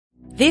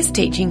This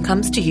teaching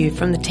comes to you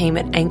from the team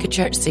at Anchor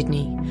Church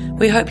Sydney.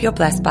 We hope you're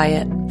blessed by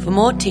it. For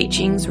more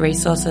teachings,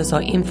 resources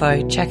or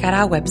info, check out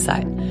our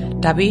website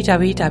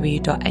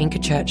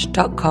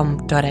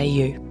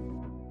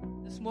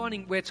www.anchorchurch.com.au. This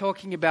morning we're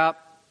talking about,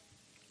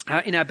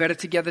 in our Better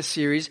Together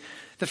series,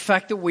 the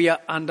fact that we are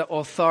under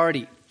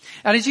authority.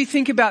 And as you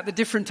think about the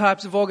different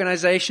types of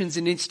organizations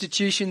and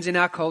institutions in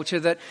our culture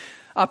that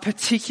are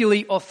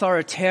particularly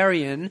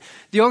authoritarian,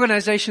 the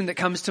organization that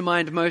comes to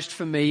mind most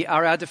for me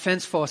are our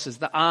defense forces,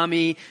 the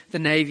Army, the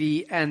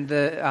Navy, and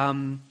the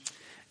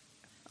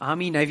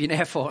Army, Navy, and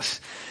Air Force.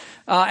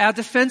 Our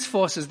defense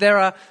forces, there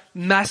are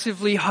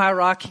massively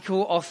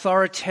hierarchical,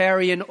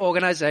 authoritarian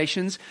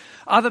organizations.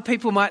 Other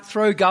people might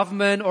throw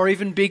government or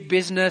even big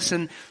business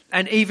and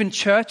even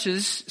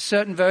churches,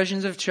 certain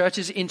versions of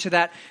churches, into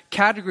that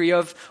category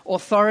of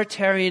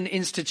authoritarian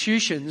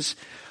institutions.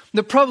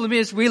 The problem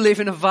is we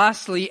live in a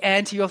vastly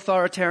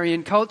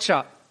anti-authoritarian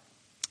culture,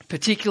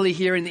 particularly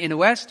here in the inner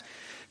west,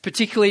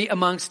 particularly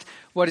amongst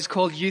what is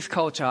called youth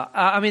culture.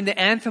 The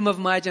anthem of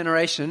my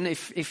generation,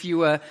 if you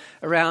were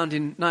around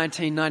in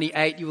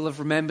 1998, you will have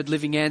remembered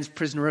Living Ann's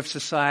Prisoner of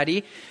Society.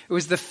 It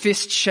was the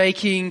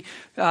fist-shaking,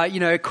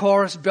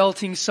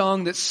 chorus-belting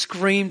song that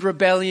screamed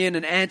rebellion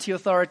and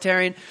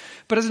anti-authoritarian.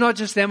 But it's not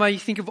just them. You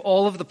think of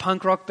all of the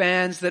punk rock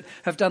bands that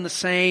have done the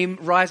same,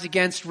 Rage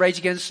Against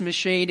the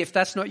Machine. If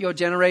that's not your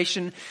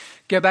generation,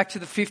 go back to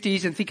the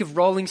 50s and think of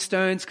Rolling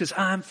Stones, because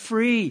I'm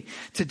free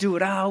to do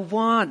what I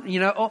want.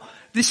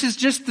 This is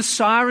just the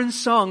siren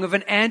song of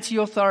an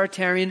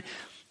anti-authoritarian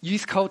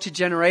youth culture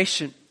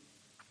generation.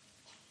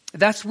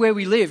 That's where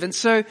we live. And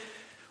so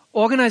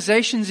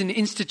organizations and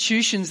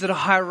institutions that are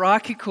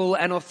hierarchical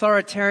and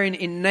authoritarian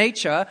in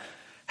nature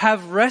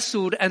have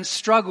wrestled and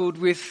struggled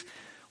with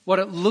what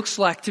it looks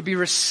like to be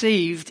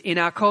received in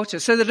our culture.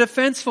 So the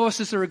defense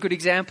forces are a good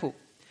example.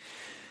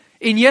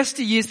 In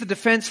yesteryears, the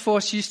Defence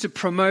Force used to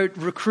promote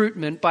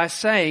recruitment by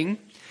saying,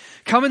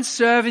 come and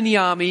serve in the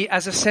army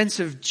as a sense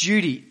of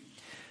duty.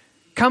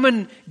 Come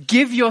and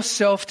give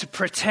yourself to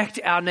protect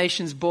our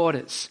nation's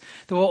borders.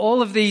 There were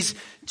all of these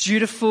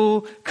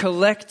dutiful,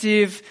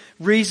 collective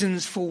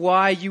reasons for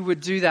why you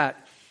would do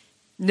that.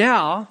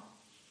 Now,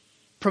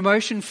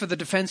 promotion for the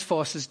Defence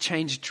Force has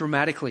changed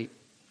dramatically.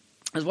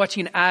 I was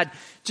watching an ad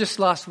just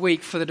last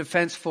week for the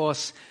Defence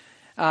Force,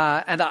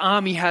 and the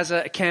Army has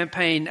a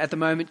campaign at the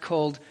moment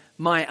called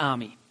My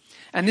Army.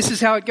 And this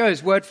is how it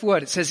goes, word for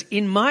word. It says,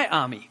 in my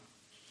army,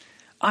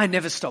 I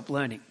never stop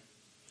learning.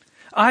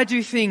 I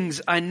do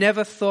things I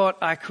never thought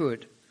I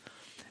could.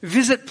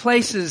 Visit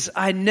places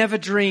I never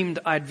dreamed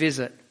I'd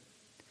visit.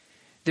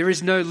 There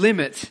is no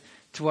limit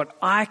to what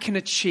I can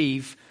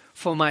achieve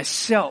for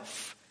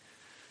myself.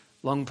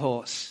 Long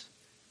pause.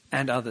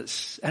 And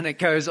others. And it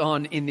goes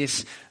on in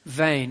this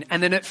vein.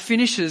 And then it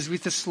finishes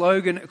with the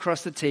slogan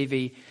across the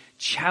TV,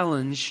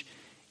 challenge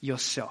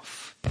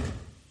yourself.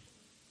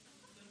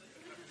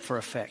 For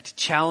effect.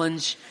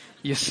 Challenge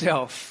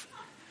yourself.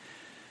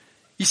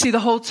 You see, the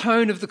whole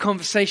tone of the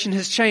conversation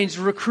has changed.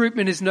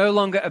 Recruitment is no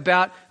longer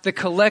about the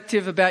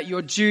collective, about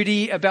your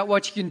duty, about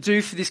what you can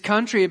do for this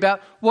country,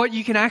 about what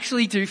you can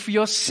actually do for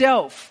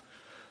yourself.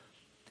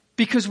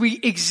 Because we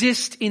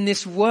exist in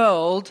this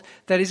world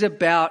that is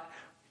about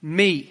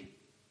me.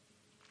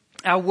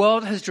 Our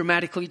world has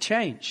dramatically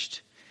changed.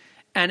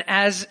 And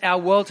as our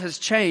world has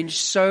changed,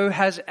 so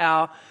has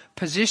our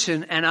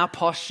position and our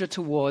posture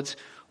towards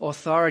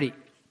authority.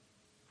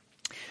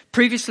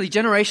 Previously,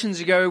 generations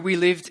ago, we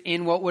lived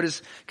in what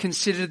was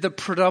considered the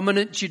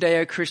predominant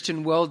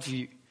Judeo-Christian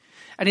worldview.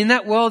 And in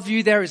that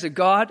worldview, there is a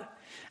God.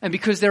 And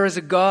because there is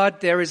a God,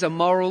 there is a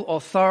moral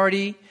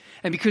authority.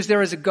 And because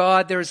there is a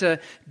God, there is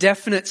a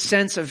definite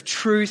sense of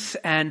truth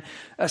and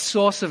a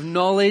source of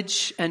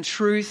knowledge and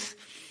truth.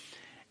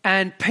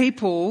 And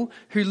people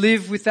who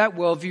live with that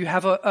worldview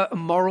have a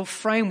moral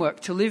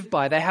framework to live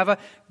by. They have a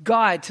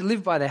guide to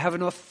live by. They have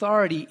an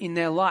authority in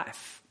their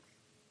life.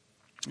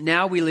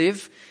 Now we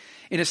live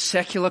in a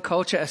secular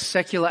culture, a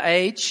secular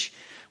age,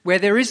 where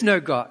there is no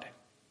God.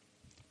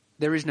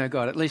 There is no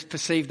God, at least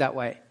perceived that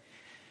way.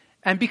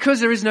 And because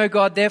there is no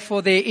God,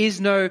 therefore there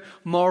is no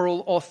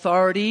moral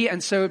authority,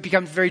 and so it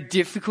becomes very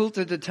difficult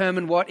to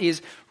determine what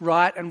is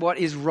right and what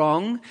is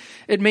wrong.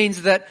 It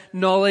means that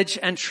knowledge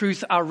and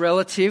truth are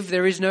relative.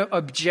 There is no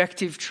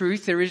objective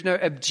truth. There is no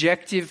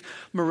objective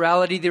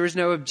morality. There is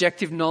no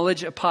objective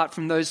knowledge apart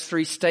from those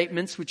three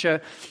statements, which are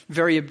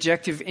very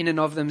objective in and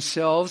of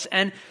themselves.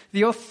 And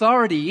the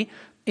authority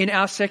in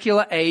our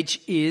secular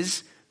age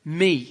is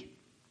me.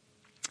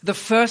 The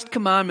first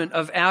commandment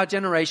of our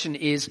generation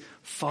is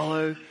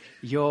follow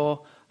your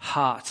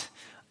heart.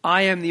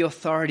 I am the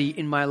authority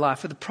in my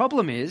life. But the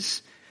problem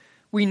is,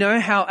 we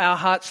know how our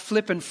hearts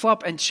flip and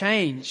flop and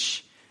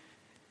change.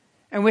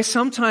 And we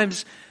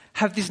sometimes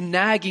have this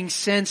nagging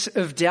sense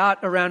of doubt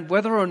around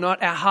whether or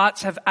not our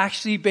hearts have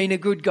actually been a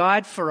good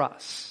guide for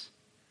us.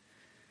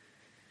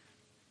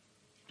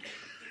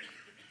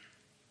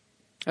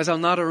 As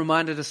Alnada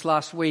reminded us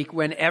last week,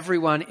 when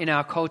everyone in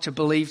our culture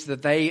believes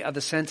that they are the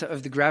center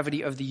of the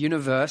gravity of the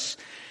universe,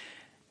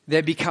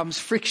 there becomes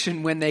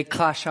friction when they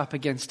clash up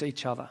against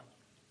each other.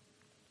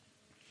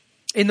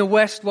 In the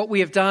West, what we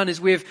have done is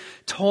we've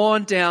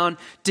torn down,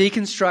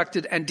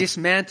 deconstructed, and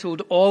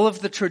dismantled all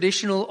of the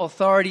traditional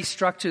authority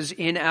structures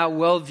in our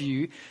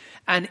worldview,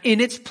 and in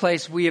its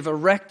place we have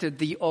erected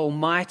the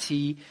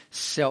almighty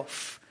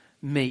self,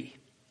 me.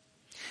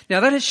 Now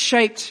that has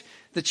shaped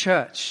the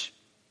church.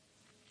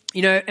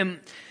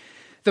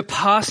 The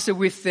pastor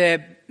with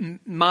their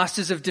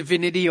Masters of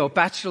Divinity or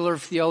Bachelor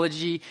of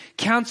Theology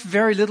counts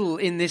very little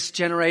in this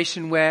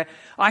generation, where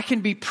I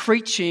can be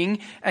preaching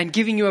and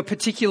giving you a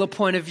particular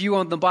point of view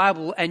on the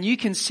Bible, and you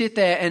can sit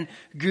there and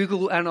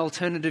Google an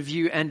alternative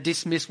view and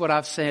dismiss what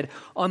I've said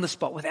on the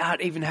spot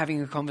without even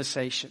having a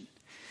conversation.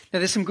 Now,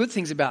 there's some good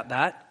things about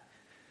that,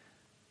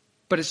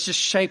 but it's just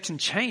shaped and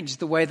changed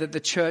the way that the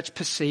church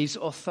perceives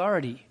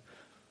authority.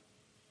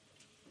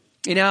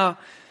 In our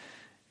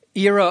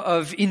era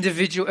of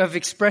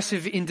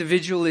expressive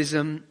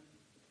individualism,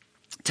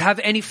 to have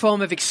any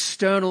form of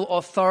external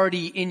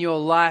authority in your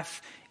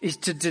life is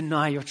to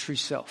deny your true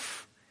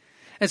self.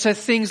 And so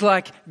things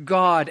like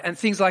God and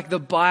things like the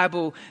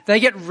Bible, they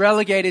get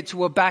relegated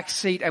to a back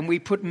seat, and we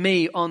put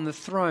me on the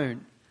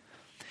throne.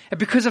 And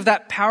because of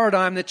that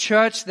paradigm, the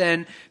church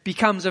then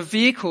becomes a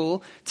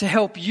vehicle to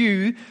help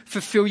you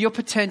fulfill your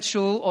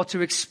potential or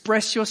to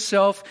express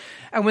yourself.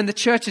 And when the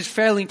church is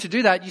failing to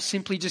do that, you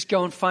simply just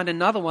go and find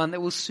another one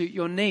that will suit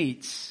your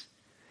needs.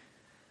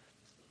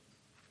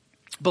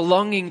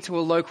 Belonging to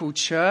a local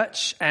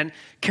church and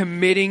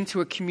committing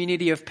to a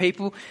community of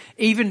people,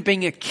 even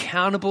being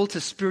accountable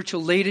to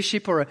spiritual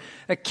leadership or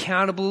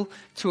accountable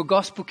to a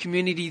gospel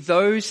community,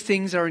 those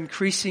things are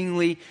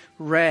increasingly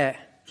rare.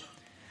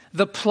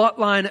 The plot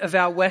line of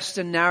our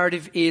Western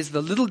narrative is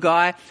the little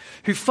guy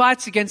who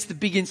fights against the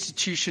big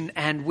institution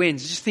and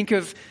wins. Just think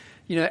of,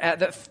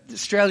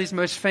 Australia's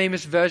most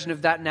famous version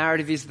of that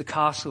narrative is The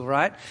Castle,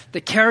 right?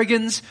 The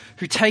Kerrigans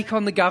who take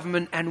on the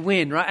government and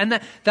win, right? And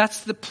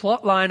that's the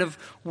plot line of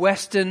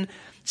Western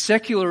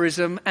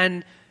secularism,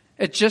 and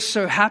it just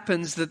so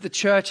happens that the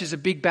church is a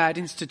big bad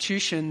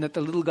institution that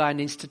the little guy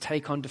needs to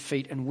take on,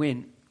 defeat, and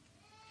win.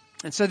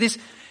 And so this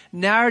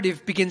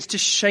narrative begins to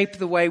shape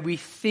the way we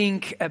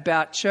think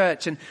about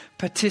church and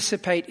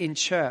participate in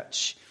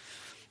church.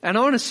 And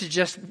I want to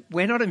suggest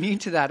we're not immune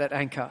to that at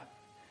Anchor.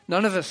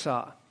 None of us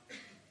are.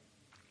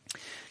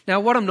 Now,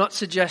 what I'm not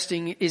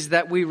suggesting is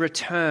that we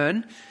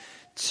return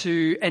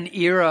to an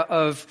era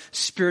of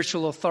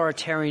spiritual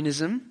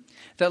authoritarianism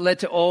that led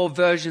to all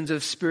versions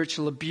of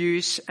spiritual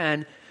abuse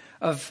and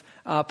of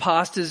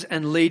pastors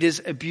and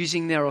leaders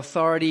abusing their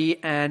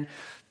authority. And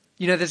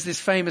there's this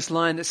famous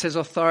line that says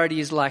authority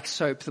is like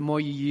soap. The more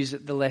you use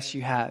it, the less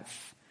you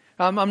have.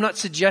 I'm not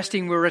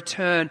suggesting we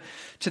return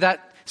to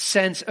that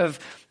sense of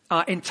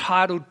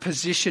entitled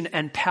position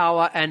and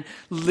power and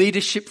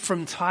leadership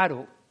from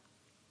title.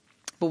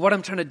 But what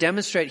I'm trying to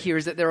demonstrate here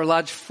is that there are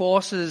large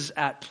forces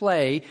at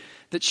play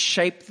that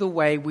shape the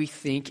way we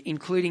think,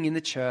 including in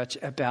the church,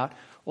 about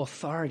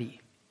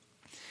authority.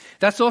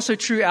 That's also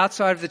true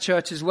outside of the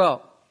church as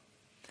well.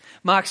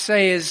 Mark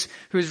Sayers,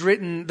 who has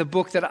written the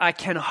book that I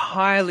can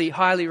highly,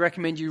 highly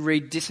recommend you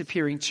read,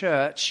 Disappearing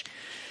Church,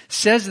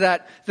 says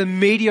that the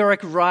meteoric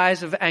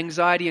rise of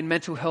anxiety and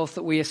mental health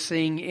that we are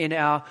seeing in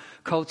our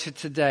culture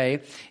today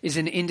is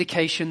an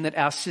indication that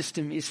our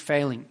system is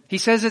failing. He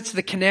says it's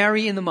the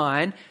canary in the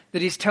mine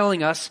that is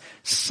telling us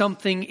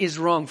something is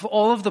wrong. For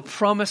all of the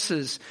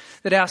promises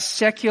that our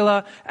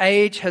secular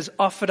age has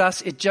offered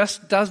us, it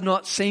just does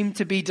not seem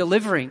to be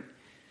delivering.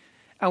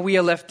 And we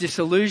are left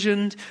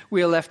disillusioned,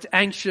 we are left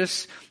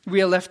anxious,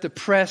 we are left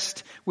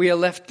depressed, we are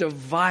left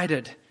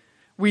divided.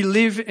 We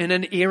live in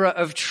an era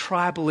of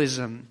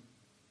tribalism.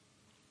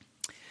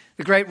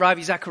 The great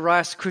Ravi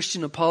Zacharias,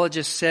 Christian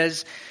apologist,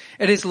 says,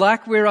 it is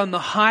like we're on the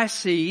high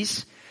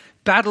seas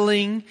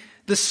battling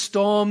the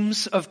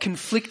storms of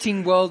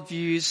conflicting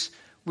worldviews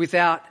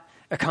without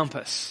a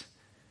compass.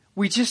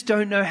 We just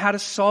don't know how to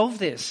solve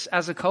this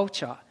as a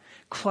culture.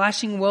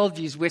 Clashing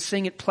worldviews, we're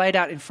seeing it played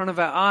out in front of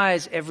our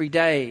eyes every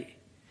day.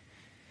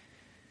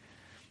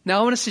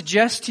 Now, I want to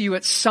suggest to you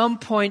at some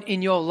point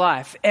in your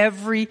life,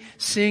 every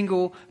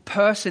single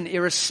person,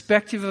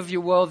 irrespective of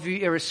your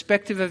worldview,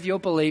 irrespective of your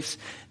beliefs,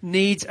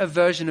 needs a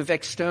version of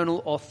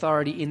external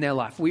authority in their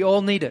life. We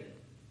all need it.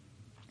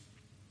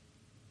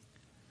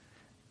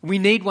 We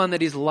need one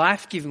that is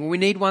life-giving. We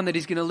need one that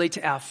is going to lead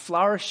to our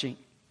flourishing.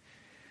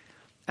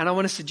 And I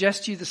want to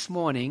suggest to you this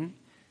morning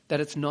that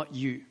it's not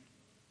you.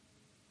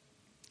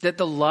 That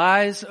the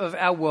lies of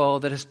our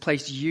world that has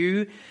placed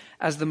you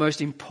as the most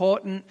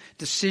important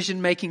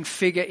decision-making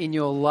figure in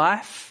your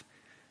life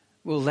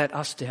will let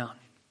us down.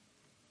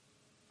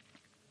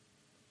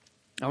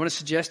 I want to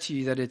suggest to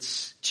you that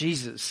it's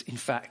Jesus, in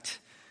fact,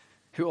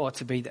 who ought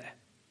to be there.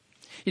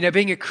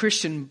 Being a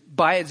Christian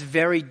by its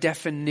very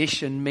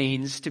definition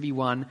means to be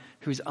one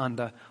who's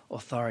under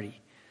authority.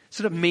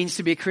 That's what it means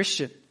to be a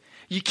Christian.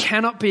 You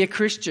cannot be a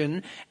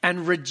Christian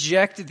and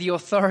reject the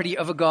authority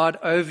of a God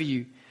over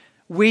you.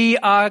 We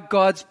are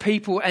God's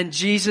people, and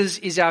Jesus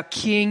is our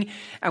King,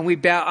 and we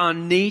bow our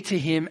knee to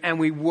him and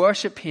we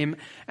worship him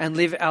and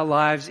live our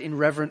lives in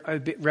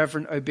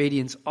reverent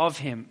obedience of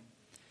him.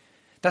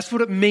 That's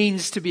what it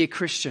means to be a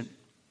Christian.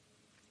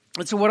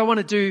 And so what I want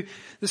to do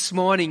this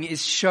morning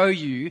is show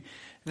you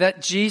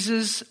that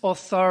Jesus'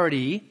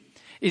 authority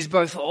is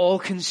both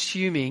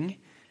all-consuming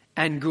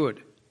and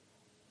good.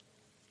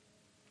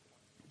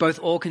 Both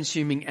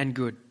all-consuming and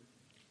good.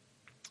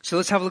 So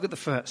let's have a look at the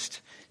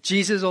first.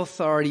 Jesus'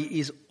 authority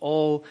is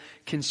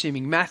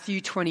all-consuming.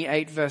 Matthew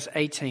 28 verse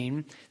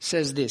 18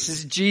 says this. This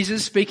is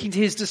Jesus speaking to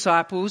his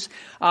disciples.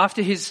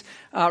 After his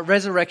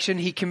resurrection,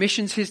 he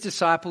commissions his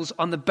disciples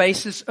on the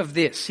basis of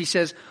this. He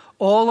says,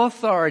 all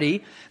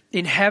authority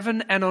in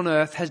heaven and on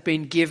earth has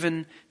been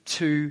given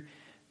to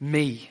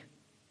me.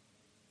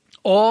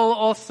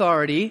 All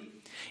authority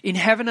in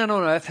heaven and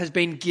on earth has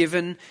been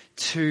given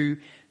to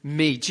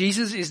me.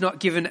 Jesus is not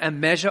given a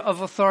measure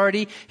of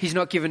authority. He's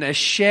not given a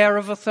share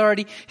of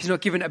authority. He's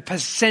not given a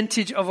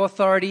percentage of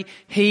authority.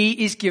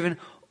 He is given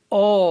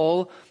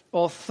all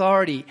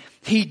authority.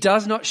 He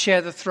does not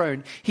share the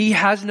throne. He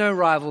has no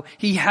rival.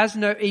 He has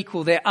no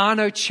equal. There are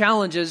no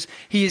challengers.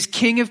 He is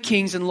King of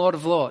kings and Lord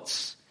of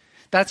lords.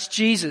 That's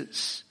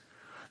Jesus.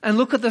 And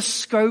look at the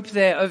scope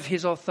there of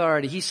his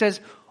authority. He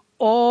says,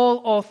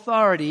 all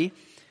authority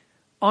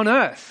on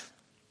earth.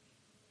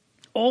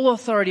 All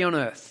authority on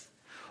earth.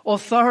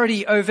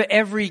 Authority over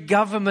every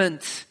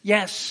government.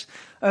 Yes,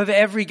 over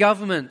every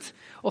government.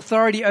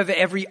 Authority over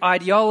every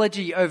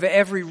ideology, over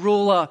every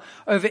ruler,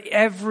 over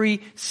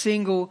every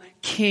single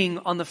king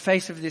on the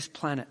face of this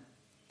planet.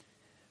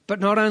 But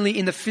not only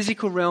in the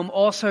physical realm,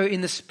 also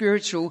in the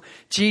spiritual,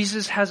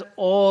 Jesus has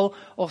all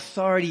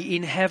authority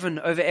in heaven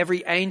over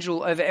every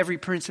angel, over every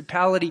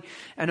principality,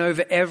 and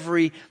over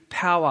every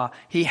power.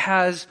 He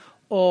has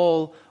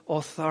all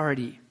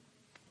authority.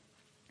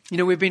 You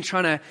know, we've been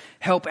trying to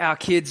help our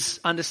kids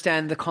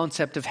understand the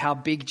concept of how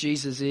big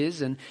Jesus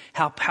is and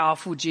how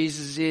powerful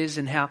Jesus is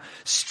and how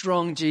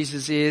strong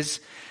Jesus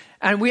is.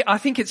 And I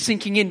think it's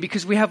sinking in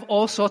because we have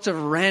all sorts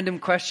of random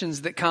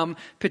questions that come,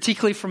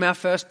 particularly from our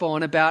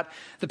firstborn, about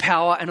the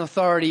power and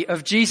authority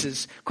of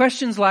Jesus.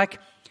 Questions like,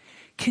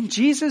 can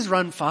Jesus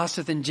run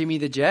faster than Jimmy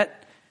the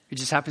Jet, who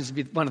just happens to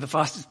be one of the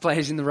fastest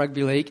players in the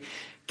rugby league?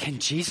 Can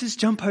Jesus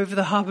jump over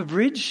the Harbour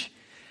Bridge?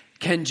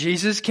 Can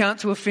Jesus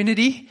count to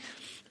infinity?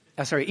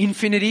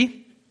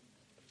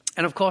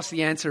 And of course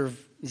the answer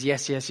is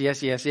yes, yes,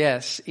 yes, yes,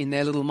 yes in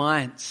their little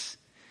minds.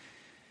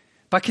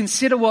 But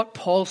consider what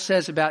Paul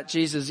says about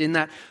Jesus in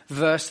that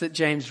verse that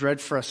James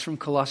read for us from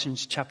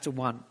Colossians chapter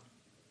 1.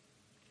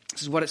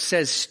 This is what it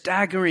says,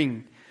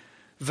 staggering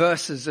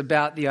verses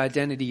about the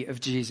identity of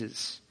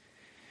Jesus.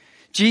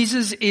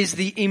 Jesus is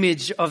the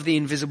image of the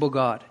invisible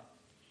God,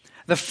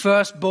 the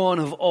firstborn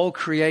of all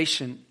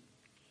creation.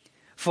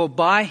 For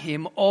by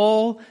him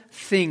all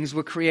things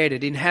were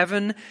created in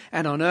heaven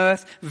and on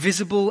earth,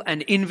 visible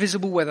and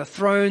invisible, whether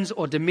thrones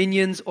or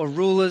dominions or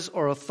rulers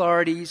or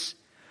authorities.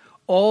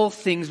 All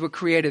things were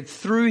created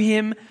through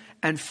him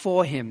and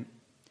for him.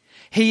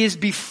 He is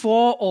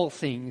before all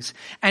things,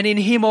 and in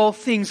him all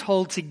things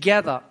hold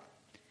together.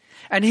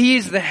 And he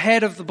is the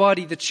head of the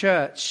body, the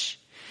church.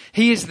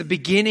 He is the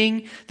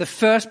beginning, the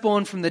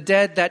firstborn from the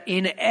dead, that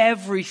in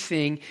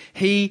everything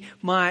he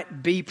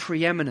might be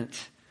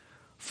preeminent.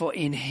 For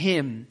in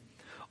him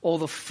all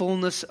the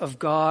fullness of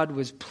God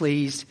was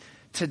pleased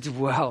to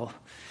dwell.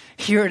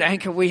 Here at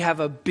Anchor we have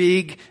a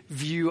big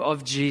view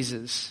of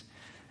Jesus.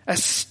 A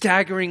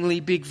staggeringly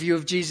big view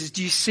of Jesus.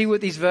 Do you see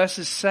what these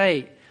verses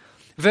say?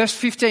 Verse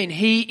 15,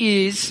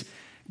 he is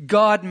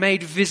God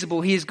made visible.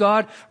 He is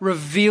God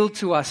revealed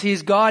to us. He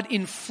is God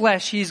in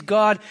flesh. He is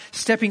God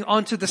stepping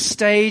onto the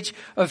stage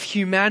of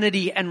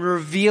humanity and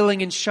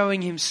revealing and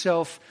showing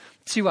himself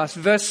to us.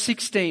 Verse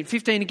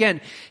 15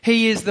 again,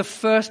 he is the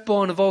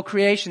firstborn of all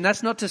creation.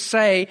 That's not to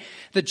say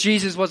that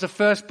Jesus was a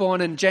firstborn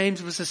and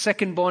James was the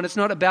secondborn. It's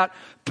not about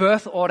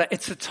birth order.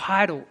 It's a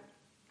title.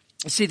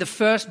 You see, the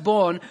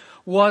firstborn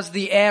was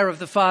the heir of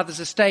the Father's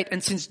estate.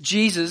 And since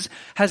Jesus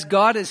has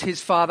God as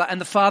his Father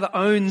and the Father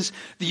owns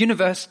the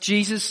universe,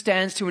 Jesus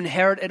stands to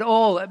inherit it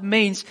all. It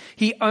means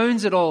he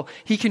owns it all.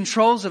 He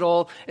controls it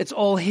all. It's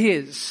all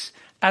his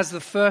as the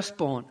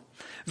firstborn.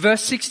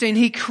 Verse 16,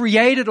 he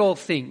created all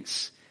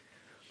things.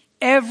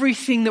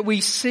 Everything that we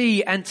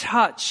see and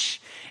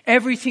touch,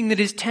 everything that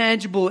is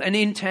tangible and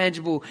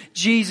intangible,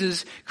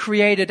 Jesus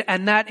created,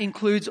 and that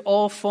includes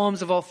all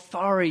forms of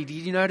authority. Did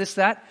you notice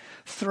that?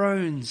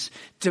 Thrones,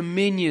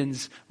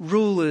 dominions,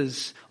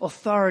 rulers,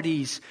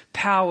 authorities,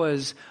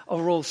 powers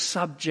are all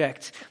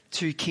subject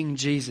to King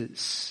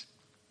Jesus.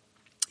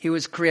 He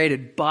was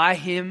created by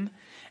him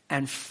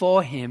and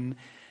for him,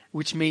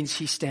 which means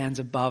he stands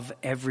above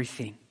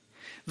everything.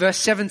 Verse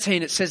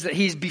 17, it says that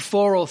he is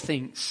before all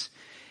things.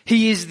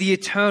 He is the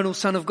eternal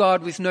Son of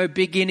God with no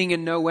beginning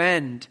and no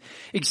end,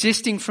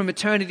 existing from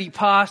eternity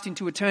past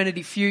into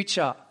eternity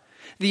future.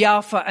 The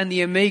Alpha and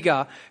the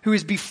Omega, who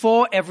is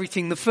before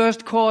everything, the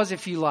first cause,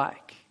 if you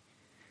like.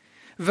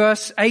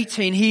 Verse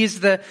 17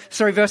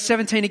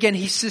 again,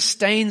 he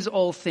sustains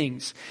all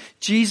things.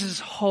 Jesus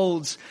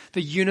holds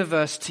the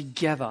universe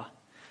together.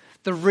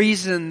 The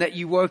reason that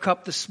you woke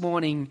up this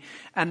morning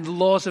and the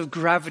laws of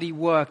gravity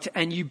worked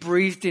and you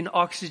breathed in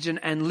oxygen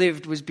and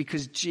lived was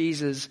because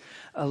Jesus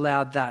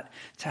allowed that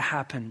to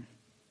happen.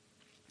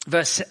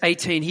 Verse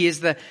 18, he is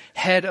the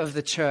head of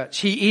the church.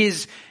 He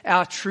is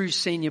our true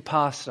senior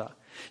pastor.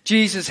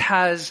 Jesus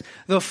has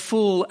the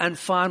full and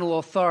final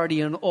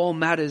authority on all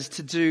matters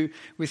to do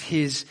with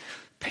his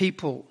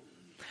people.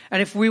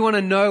 And if we want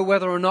to know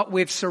whether or not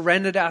we've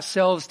surrendered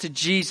ourselves to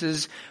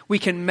Jesus, we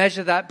can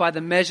measure that by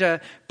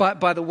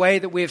the way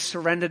that we have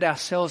surrendered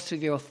ourselves to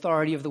the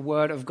authority of the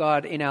Word of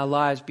God in our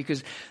lives,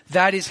 because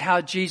that is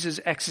how Jesus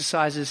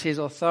exercises his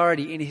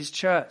authority in his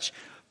church,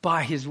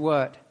 by his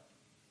Word.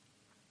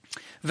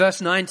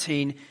 Verse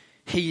 19,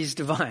 he is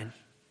divine.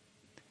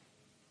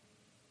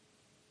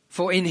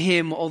 For in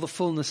him all the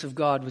fullness of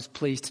God was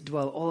pleased to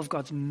dwell. All of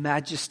God's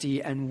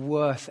majesty and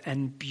worth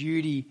and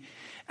beauty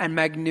and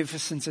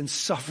magnificence and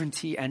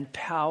sovereignty and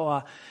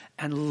power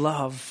and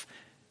love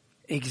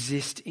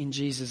exist in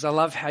Jesus. I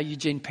love how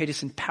Eugene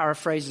Peterson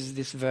paraphrases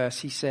this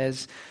verse. He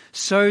says,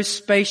 "So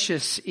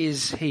spacious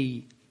is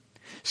he,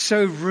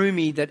 so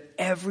roomy that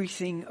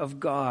everything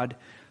of God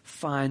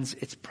finds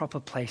its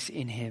proper place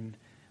in him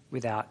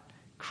without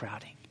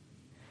crowding."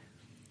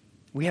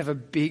 We have a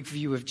big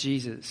view of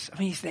Jesus. I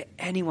mean, is there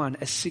anyone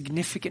as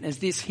significant as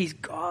this? He's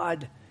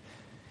God.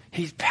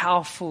 He's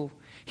powerful.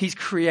 He's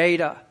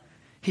creator.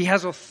 He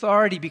has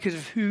authority because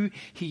of who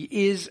he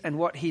is and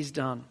what he's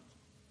done.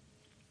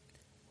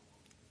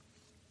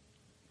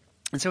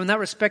 And so in that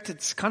respect,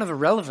 it's kind of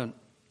irrelevant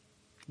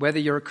whether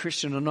you're a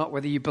Christian or not,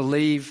 whether you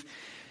believe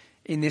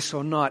in this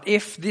or not.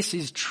 If this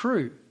is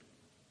true,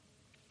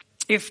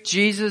 if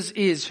Jesus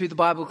is who the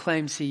Bible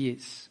claims he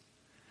is,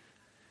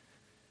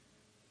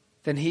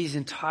 then he's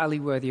entirely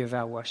worthy of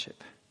our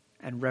worship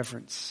and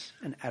reverence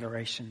and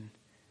adoration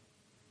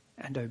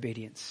and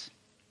obedience.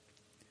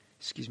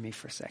 Excuse me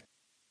for a sec.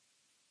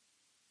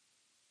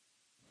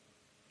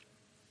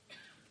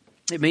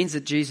 It means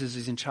that Jesus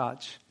is in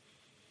charge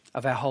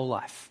of our whole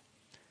life,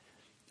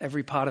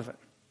 every part of it.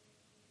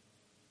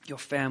 Your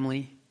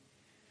family,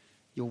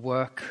 your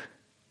work,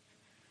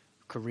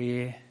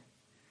 career,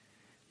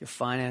 your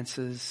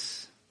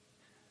finances,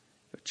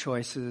 your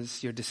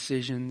choices, your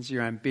decisions,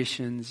 your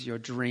ambitions, your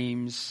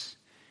dreams,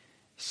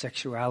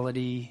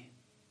 sexuality,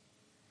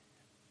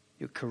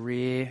 your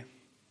career,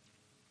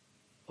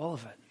 all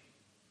of it.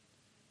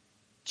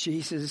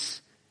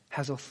 Jesus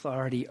has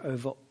authority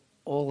over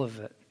all of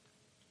it.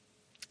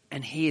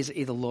 And he is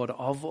either Lord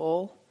of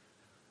all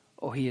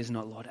or he is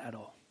not Lord at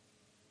all.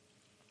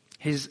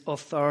 His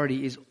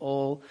authority is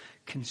all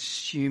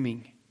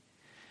consuming.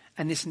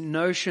 And this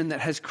notion that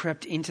has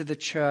crept into the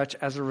church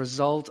as a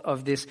result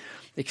of this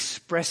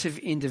expressive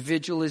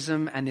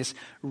individualism and this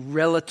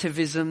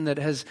relativism that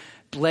has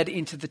bled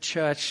into the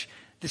church,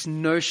 this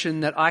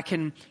notion that I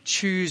can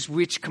choose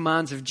which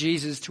commands of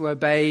Jesus to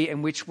obey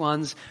and which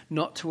ones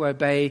not to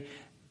obey,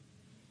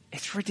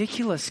 it's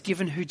ridiculous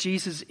given who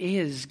Jesus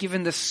is,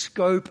 given the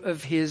scope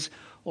of his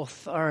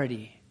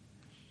authority.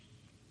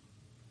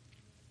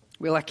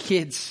 We're like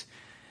kids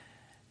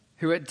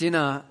who at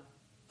dinner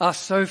are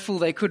so full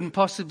they couldn't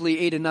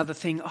possibly eat another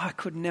thing. Oh, I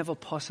could never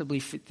possibly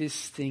fit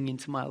this thing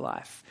into my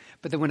life.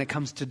 But then when it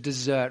comes to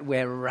dessert,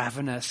 we're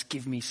ravenous.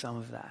 Give me some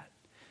of that.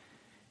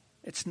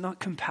 It's not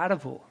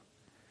compatible.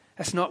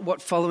 That's not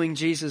what following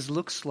Jesus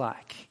looks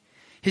like.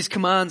 His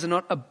commands are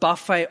not a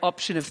buffet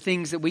option of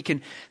things that we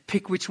can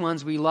pick which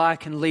ones we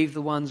like and leave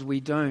the ones we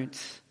don't.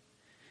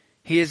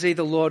 He is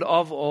either Lord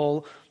of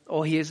all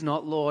or he is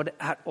not Lord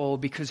at all,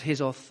 because his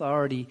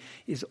authority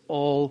is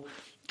all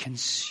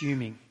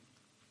consuming.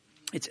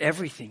 It's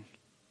everything.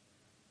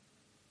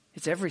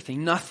 It's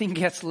everything. Nothing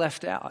gets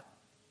left out.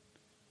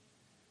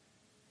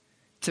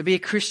 To be a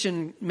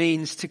Christian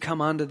means to come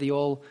under the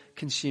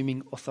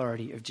all-consuming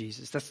authority of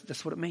Jesus.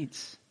 That's what it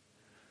means.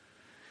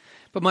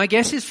 But my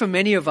guess is for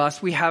many of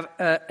us, we have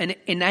an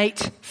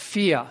innate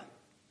fear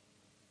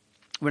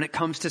when it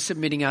comes to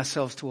submitting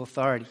ourselves to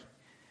authority.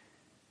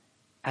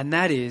 And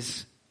that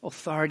is,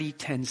 authority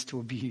tends to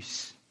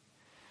abuse.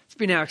 It's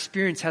been our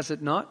experience, has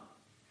it not?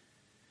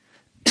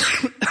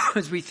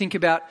 As we think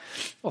about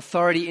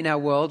authority in our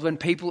world, when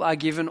people are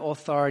given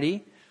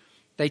authority,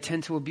 they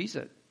tend to abuse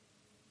it.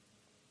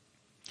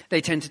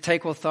 They tend to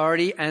take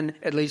authority and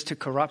it leads to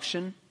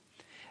corruption.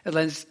 It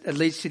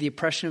leads to the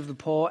oppression of the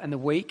poor and the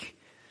weak.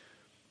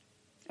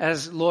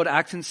 As Lord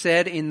Acton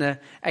said in the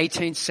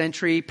 18th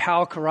century,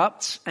 power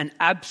corrupts and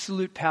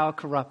absolute power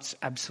corrupts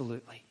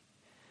absolutely.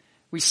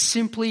 We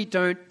simply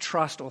don't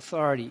trust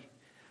authority.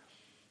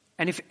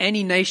 And if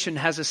any nation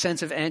has a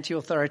sense of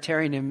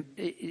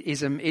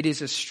anti-authoritarianism, it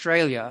is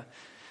Australia,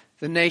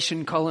 the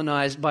nation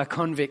colonized by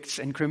convicts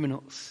and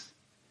criminals.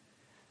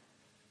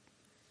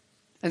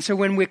 And so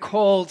when we're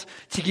called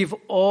to give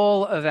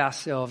all of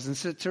ourselves and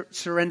to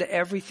surrender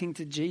everything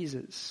to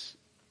Jesus,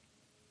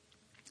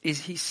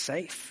 is he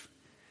safe?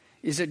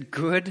 Is it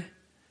good?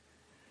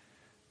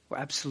 Well,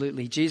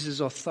 absolutely.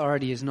 Jesus'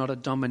 authority is not a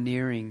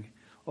domineering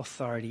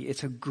authority.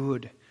 It's a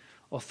good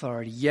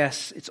authority.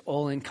 Yes, it's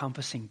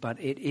all-encompassing,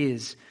 but it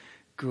is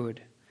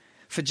good.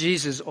 For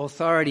Jesus,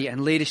 authority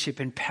and leadership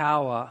and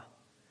power,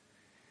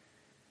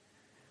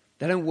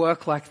 they don't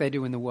work like they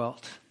do in the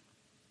world.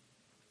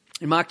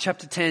 In Mark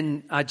chapter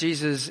 10,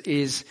 Jesus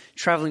is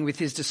traveling with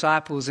his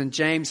disciples, and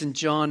James and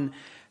John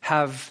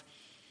have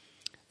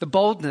the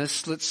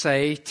boldness, let's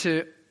say,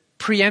 to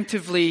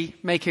preemptively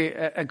make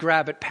a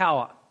grab at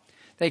power.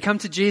 They come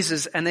to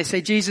Jesus and they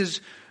say,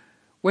 Jesus,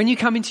 when you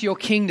come into your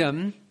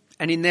kingdom,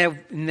 and in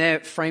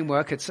their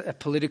framework, it's a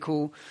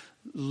political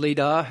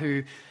leader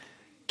who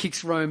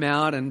kicks Rome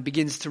out and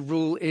begins to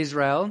rule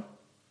Israel.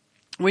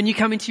 When you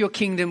come into your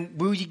kingdom,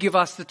 will you give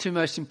us the two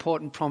most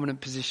important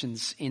prominent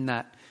positions in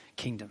that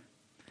kingdom?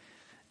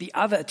 The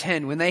other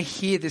 10, when they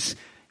hear this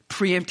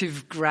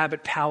preemptive grab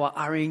at power,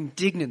 are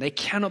indignant. They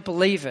cannot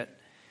believe it.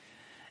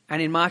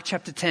 And in Mark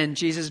chapter 10,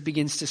 Jesus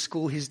begins to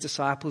school his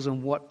disciples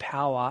on what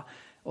power,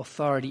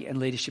 authority, and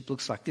leadership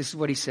looks like. This is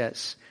what he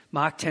says.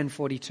 Mark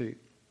 10:42.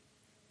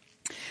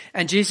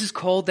 And Jesus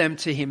called them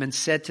to him and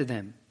said to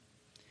them,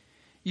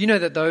 you know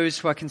that those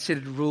who are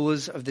considered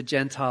rulers of the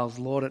Gentiles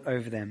lord it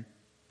over them,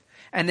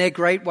 and their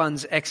great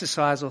ones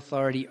exercise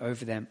authority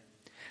over them.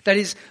 That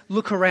is,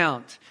 look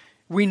around.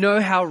 We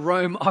know how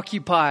Rome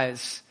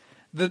occupies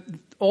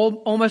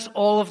almost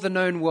all of the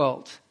known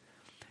world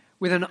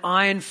with an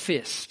iron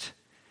fist,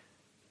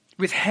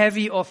 with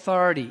heavy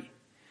authority,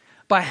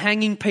 by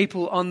hanging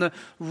people on the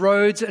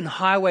roads and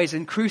highways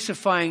and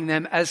crucifying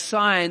them as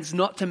signs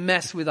not to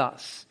mess with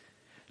us.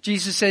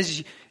 Jesus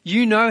says,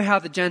 you know how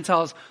the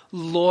Gentiles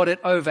lord it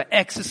over,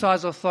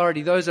 exercise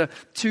authority. Those are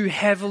two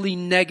heavily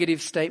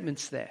negative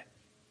statements there.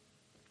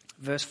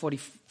 Verse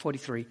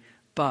 43,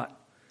 but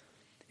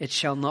it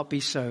shall not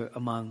be so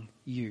among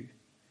you.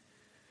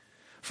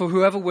 For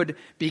whoever would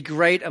be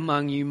great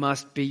among you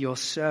must be your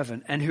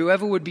servant, and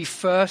whoever would be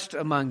first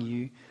among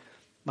you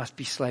must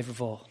be slave of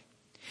all.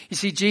 You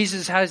see,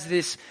 Jesus has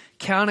this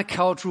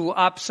countercultural,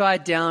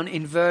 upside down,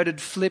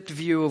 inverted, flipped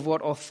view of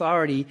what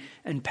authority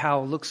and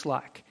power looks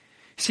like.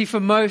 See, for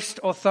most,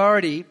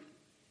 authority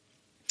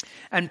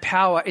and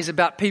power is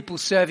about people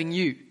serving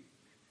you.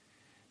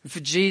 And for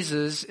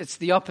Jesus, it's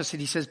the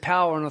opposite. He says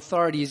power and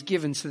authority is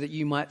given so that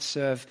you might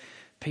serve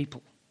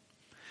people.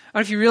 I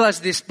don't know if you realize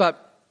this,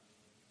 but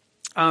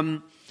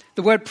the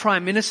word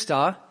prime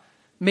minister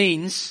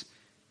means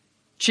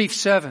chief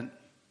servant.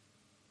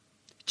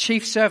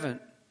 Chief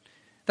servant.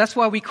 That's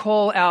why we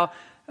call our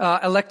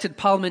elected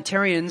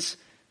parliamentarians,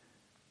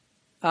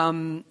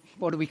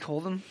 what do we call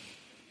them?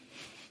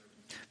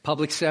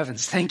 Public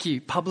servants. Thank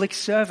you. Public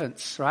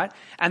servants, right?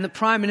 And the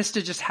prime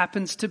minister just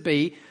happens to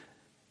be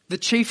the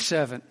chief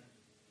servant.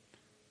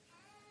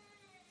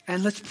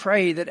 And let's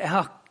pray that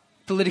our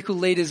political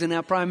leaders and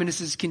our prime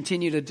ministers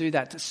continue to do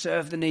that, to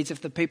serve the needs of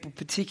the people,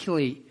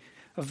 particularly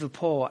of the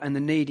poor and the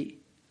needy.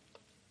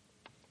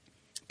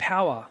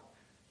 Power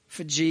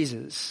for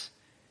Jesus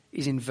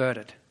is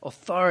inverted.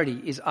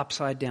 Authority is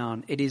upside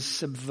down. It is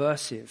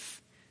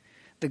subversive.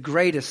 The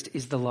greatest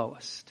is the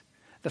lowest.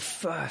 The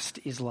first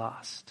is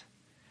last.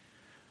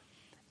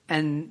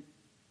 And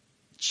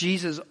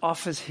Jesus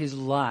offers his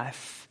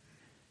life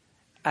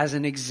as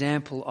an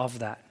example of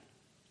that.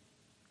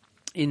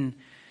 In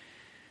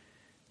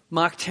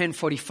Mark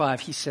 10:45,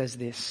 he says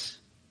this,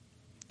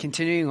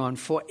 continuing on,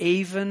 for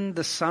even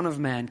the Son of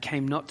Man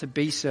came not to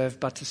be served,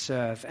 but to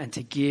serve, and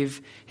to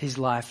give his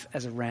life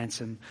as a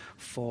ransom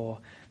for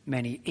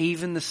many.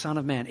 Even the Son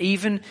of Man,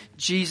 even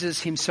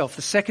Jesus himself,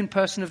 the second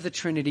person of the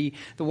Trinity,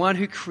 the one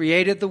who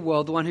created the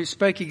world, the one who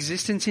spoke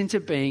existence into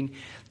being,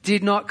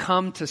 did not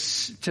come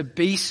to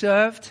be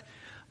served,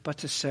 but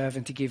to serve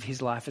and to give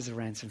his life as a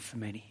ransom for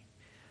many.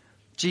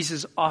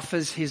 Jesus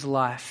offers his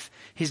life,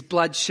 his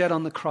blood shed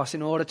on the cross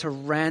in order to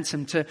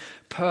ransom, to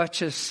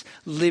purchase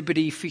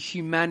liberty for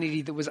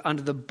humanity that was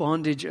under the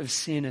bondage of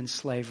sin and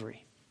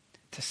slavery,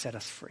 to set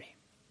us free.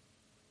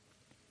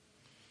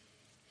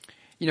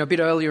 You know, a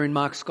bit earlier in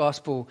Mark's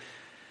gospel,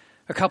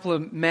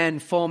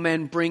 four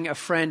men bring a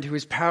friend who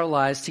is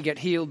paralyzed to get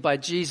healed by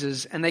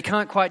Jesus, and they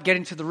can't quite get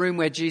into the room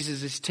where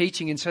Jesus is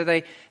teaching, and so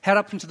they head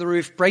up into the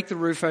roof, break the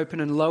roof open,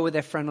 and lower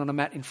their friend on a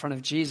mat in front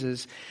of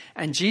Jesus.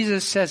 And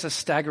Jesus says a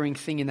staggering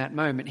thing in that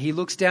moment. He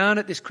looks down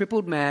at this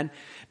crippled man,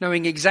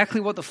 knowing exactly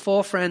what the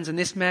four friends and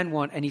this man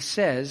want, and he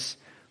says,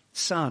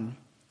 "Son,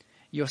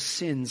 your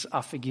sins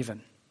are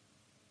forgiven."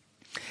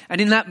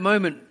 And in that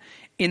moment,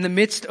 in the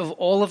midst of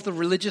all of the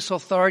religious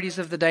authorities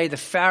of the day, the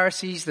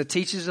Pharisees, the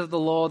teachers of the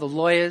law, the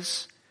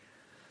lawyers,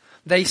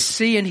 they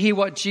see and hear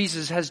what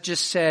Jesus has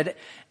just said,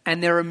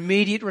 and their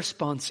immediate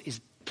response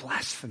is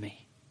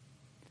blasphemy.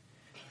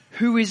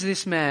 Who is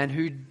this man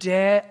who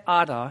dare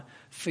utter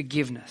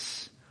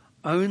forgiveness?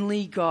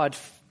 Only God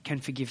can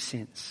forgive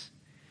sins.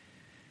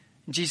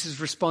 And Jesus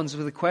responds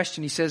with a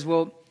question. He says,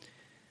 well,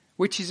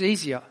 which is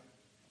easier?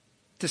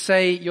 To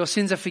say your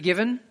sins are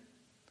forgiven,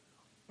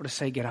 or to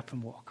say get up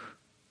and walk?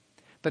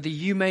 But that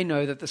you may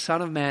know that the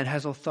Son of Man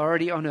has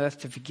authority on earth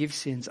to forgive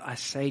sins, I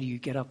say to you,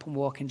 get up and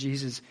walk. And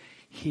Jesus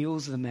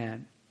heals the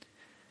man.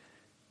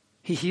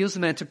 He heals the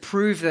man to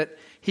prove that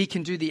he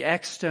can do the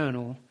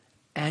external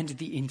and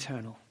the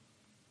internal.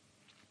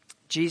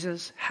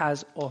 Jesus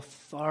has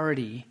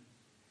authority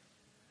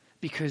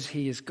because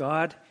he is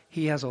God,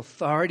 He has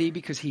authority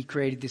because he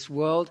created this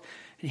world.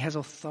 And he has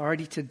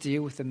authority to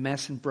deal with the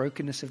mess and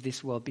brokenness of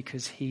this world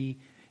because he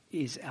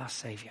is our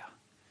Savior,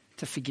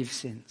 to forgive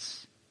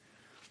sins.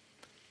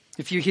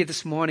 If you're here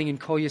this morning and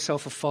call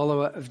yourself a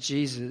follower of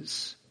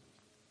Jesus,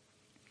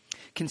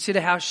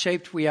 consider how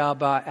shaped we are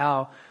by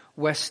our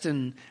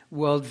Western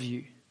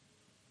worldview.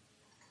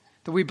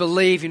 That we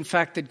believe, in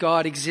fact, that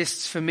God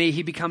exists for me.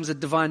 He becomes a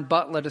divine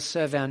butler to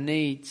serve our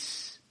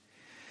needs.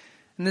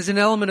 And there's an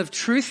element of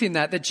truth in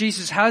that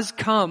Jesus has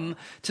come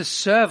to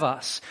serve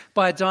us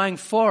by dying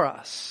for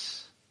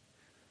us.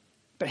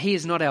 But he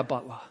is not our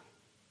butler.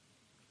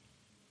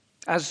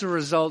 As a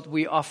result,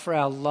 we offer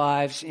our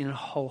lives in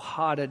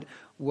wholehearted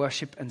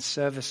worship and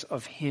service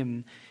of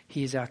him.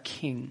 He is our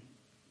King.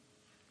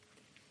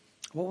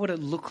 What would it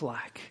look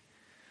like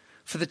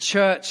for the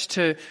church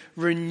to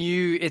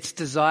renew its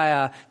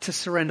desire to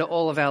surrender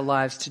all of our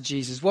lives to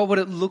Jesus? What would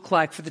it look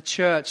like for the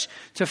church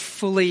to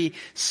fully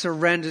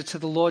surrender to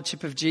the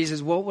lordship of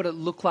Jesus? What would it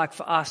look like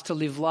for us to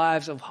live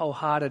lives of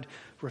wholehearted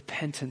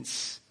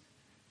repentance,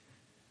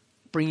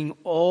 bringing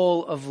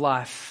all of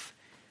life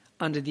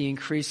under the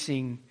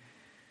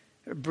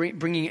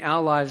bringing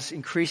our lives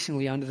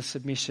increasingly under the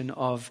submission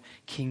of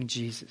King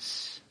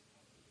Jesus?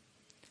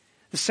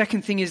 The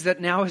second thing is that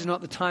now is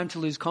not the time to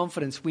lose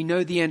confidence. We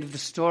know the end of the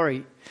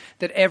story,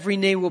 that every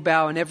knee will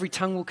bow and every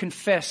tongue will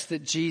confess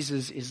that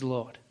Jesus is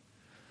Lord.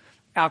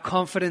 Our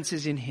confidence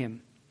is in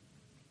him.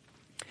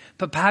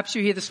 But perhaps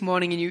you're here this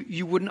morning and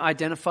you wouldn't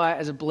identify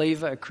as a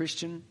believer, a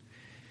Christian.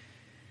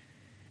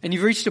 And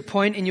you've reached a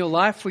point in your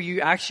life where you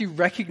actually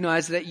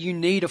recognize that you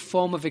need a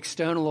form of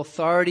external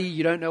authority.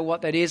 You don't know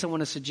what that is. I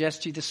want to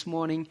suggest to you this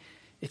morning,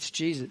 it's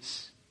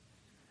Jesus.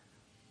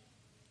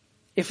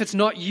 If it's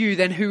not you,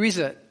 then who is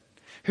it?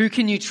 Who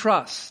can you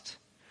trust?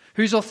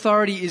 Whose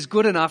authority is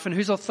good enough and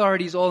whose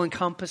authority is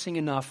all-encompassing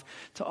enough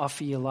to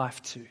offer your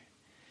life to?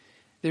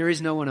 There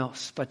is no one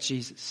else but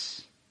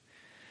Jesus.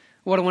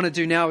 What I want to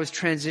do now is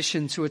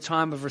transition to a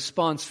time of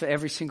response for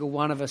every single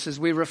one of us as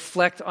we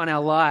reflect on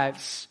our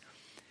lives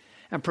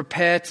and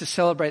prepare to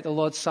celebrate the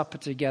Lord's Supper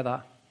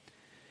together.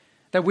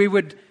 That we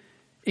would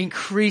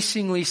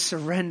increasingly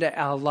surrender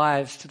our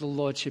lives to the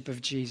Lordship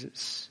of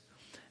Jesus.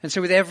 And so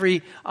with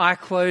every eye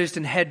closed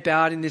and head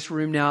bowed in this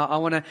room now, I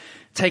want to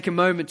take a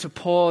moment to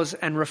pause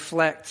and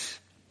reflect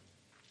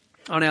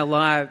on our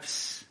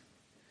lives,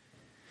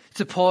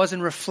 to pause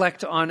and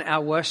reflect on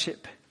our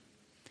worship.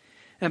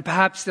 And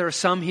perhaps there are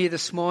some here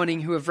this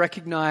morning who have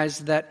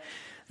recognized that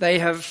they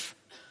have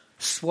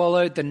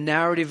swallowed the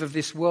narrative of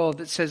this world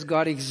that says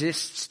God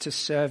exists to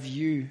serve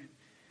you.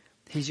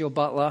 He's your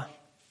butler.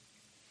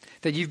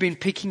 That you've been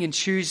picking and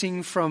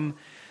choosing from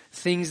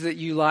things that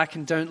you like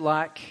and don't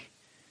like.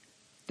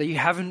 That you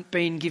haven't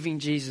been giving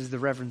Jesus the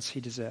reverence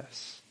he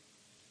deserves.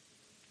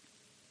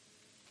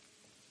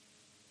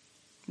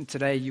 And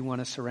today you want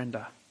to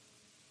surrender.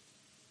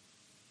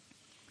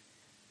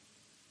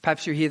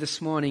 Perhaps you're here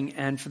this morning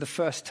and for the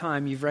first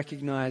time you've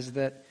recognized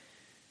that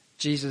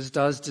Jesus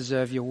does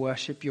deserve your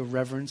worship, your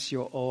reverence,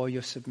 your awe,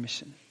 your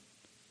submission.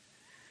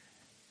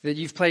 That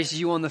you've placed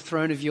you on the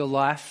throne of your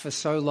life for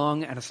so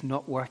long and it's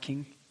not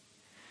working.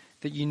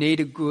 That you need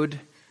a good,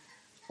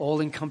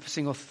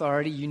 all-encompassing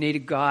authority. You need a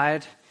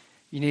guide.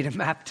 You need a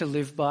map to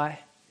live by,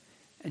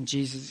 and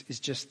Jesus is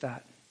just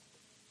that.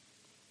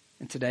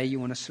 And today you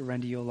want to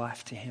surrender your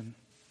life to him.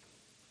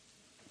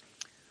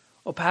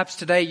 Or perhaps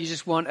today you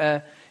just want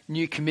a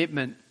new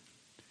commitment,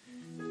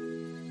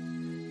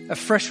 a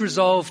fresh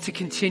resolve to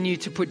continue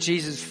to put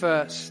Jesus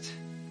first.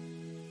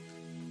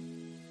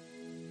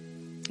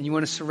 And you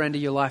want to surrender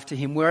your life to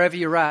him. Wherever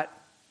you're at,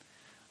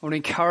 I want to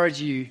encourage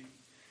you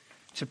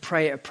to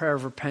pray a prayer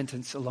of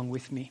repentance along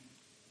with me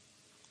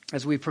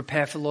as we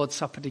prepare for Lord's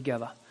Supper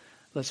together.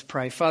 Let's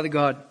pray. Father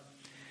God,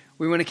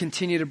 we want to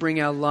continue to bring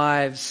our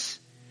lives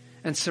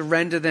and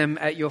surrender them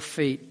at your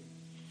feet.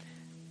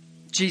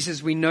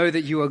 Jesus, we know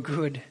that you are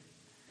good.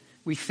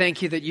 We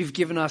thank you that you've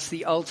given us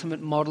the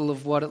ultimate model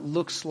of what it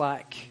looks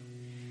like.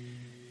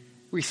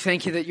 We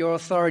thank you that your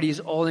authority is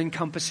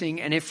all-encompassing.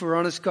 And if we're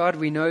honest, God,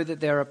 we know that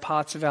there are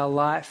parts of our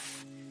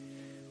life,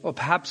 or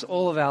perhaps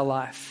all of our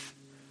life,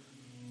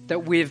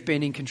 that we've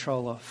been in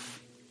control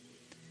of.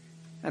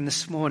 And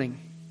this morning,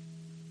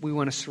 we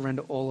want to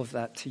surrender all of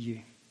that to you.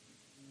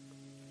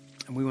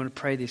 And we want to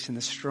pray this in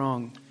the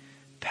strong,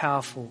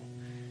 powerful,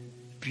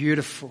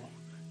 beautiful,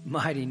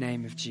 mighty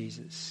name of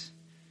Jesus.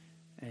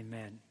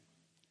 Amen.